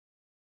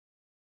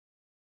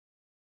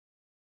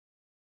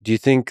Do you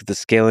think the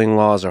scaling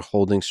laws are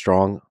holding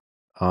strong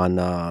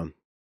on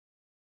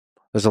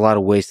there's a lot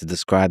of ways to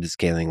describe the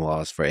scaling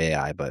laws for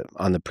AI, but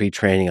on the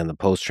pre-training, on the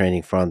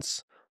post-training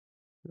fronts.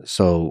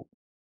 So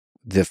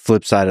the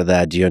flip side of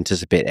that, do you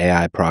anticipate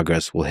AI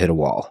progress will hit a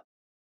wall?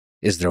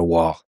 Is there a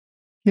wall?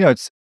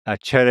 It's a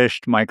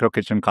cherished micro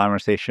kitchen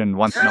conversation.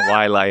 Once in a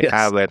while, I Yes.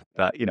 have it,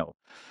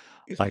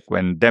 like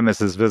when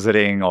Demis is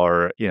visiting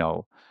or,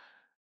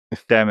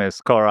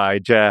 Demis,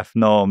 Korai, Jeff,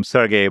 Noam,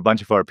 Sergey, a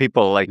bunch of our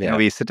people, Yeah.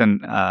 we sit and,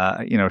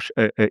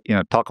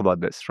 talk about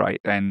this, right?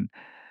 And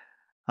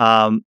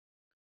um,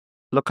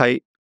 look,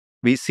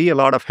 we see a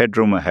lot of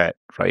headroom ahead,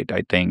 right?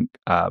 I think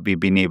we've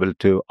been able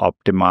to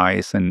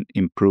optimize and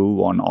improve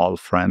on all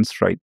fronts,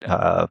 right?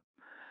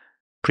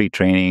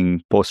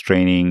 Pre-training,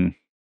 post-training,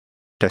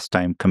 test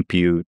time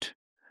compute,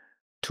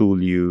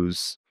 tool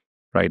use,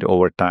 right?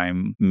 Over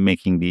time,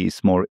 making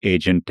these more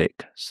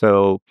agentic.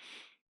 So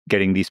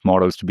getting these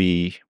models to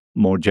be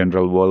more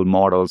general world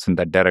models in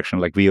that direction,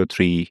 like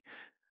VO3,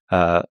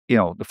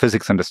 the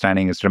physics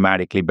understanding is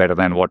dramatically better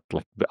than what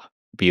like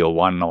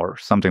VO1 or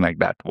something like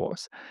that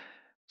was.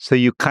 So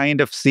you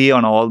kind of see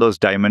on all those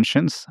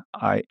dimensions,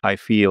 I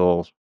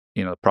feel,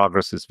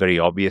 progress is very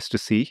obvious to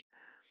see.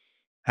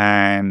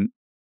 And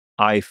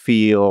I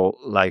feel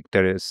like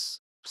there is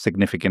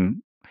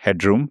significant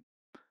headroom.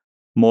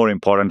 More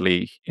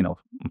importantly,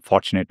 I'm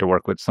fortunate to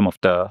work with some of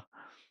the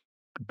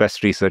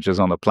best researchers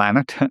on the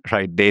planet,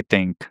 right? They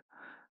think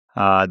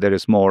there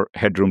is more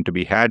headroom to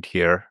be had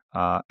here.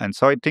 And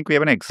so I think we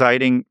have an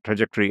exciting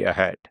trajectory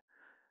ahead.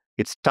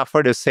 It's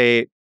tougher to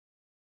say,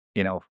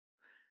 you know,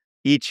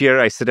 each year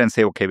I sit and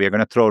say, okay, we're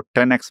going to throw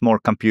 10x more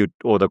compute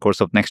over the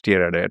course of next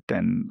year at it.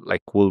 And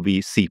like, will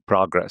we see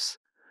progress?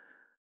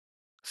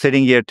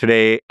 Sitting here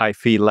today, I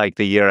feel like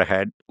the year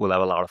ahead will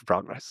have a lot of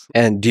progress.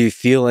 And do you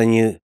feel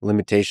any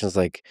limitations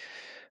like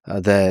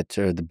that,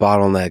 or the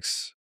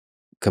bottlenecks,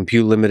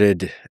 compute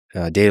limited,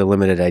 data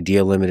limited,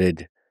 idea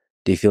limited?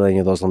 Do you feel any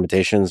of those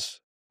limitations,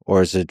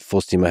 or is it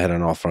full steam ahead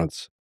on all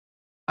fronts?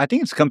 I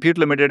think it's compute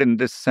limited in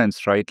this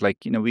sense, right? Like,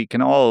 we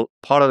can all,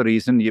 part of the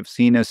reason you've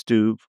seen us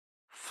do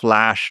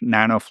flash,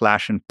 nano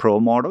flash, and pro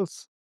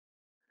models,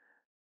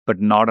 but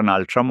not an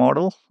ultra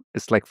model.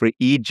 It's like for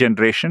each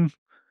generation,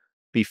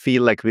 we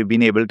feel like we've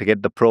been able to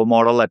get the pro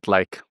model at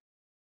like,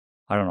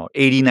 I don't know,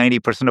 80,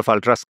 90% of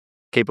ultra's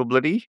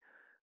capability,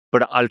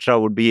 but ultra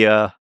would be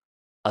a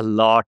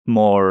lot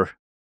more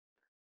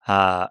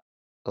uh,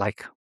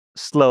 like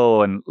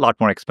slow and a lot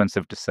more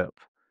expensive to serve.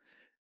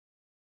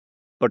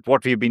 But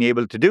what we've been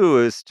able to do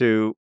is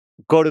to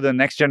go to the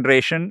next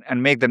generation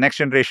and make the next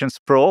generation's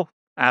pro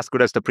as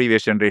good as the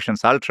previous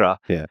generation's ultra,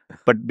 Yeah.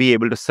 but be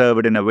able to serve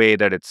it in a way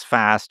that it's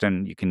fast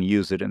and you can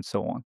use it and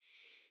so on.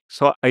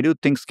 So I do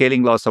think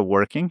scaling laws are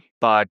working,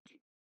 but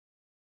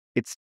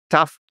it's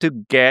tough to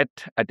get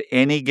at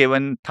any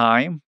given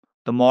time.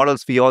 The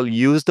models we all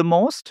use the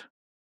most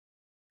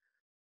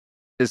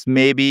is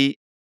maybe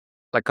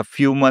like a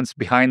few months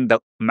behind the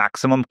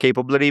maximum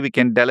capability we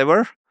can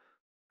deliver,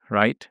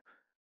 right?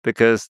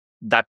 Because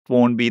that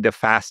won't be the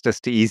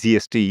fastest,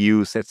 easiest to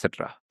use,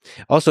 etc.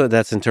 Also,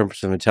 that's in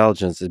terms of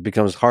intelligence. It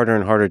becomes harder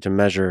and harder to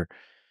measure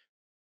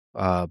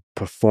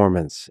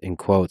performance in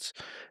quotes,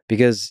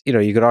 because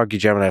you could argue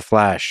Gemini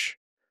Flash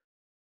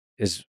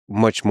is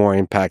much more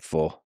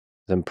impactful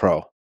than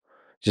Pro,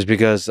 just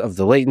because of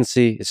the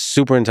latency. It's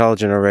super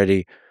intelligent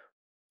already.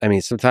 I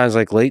mean, sometimes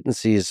like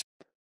latency is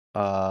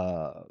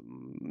uh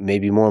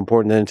maybe more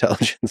important than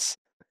intelligence,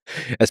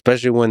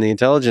 especially when the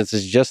intelligence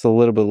is just a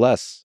little bit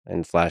less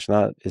in Flash.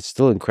 Not, it's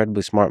still an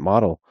incredibly smart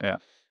model. Yeah.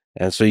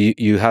 And so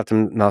you have to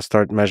now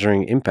start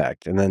measuring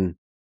impact, and then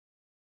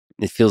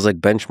it feels like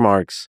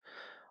benchmarks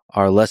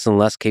are less and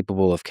less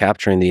capable of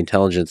capturing the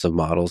intelligence of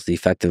models, the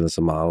effectiveness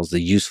of models, the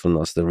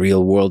usefulness, the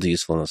real world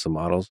usefulness of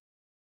models.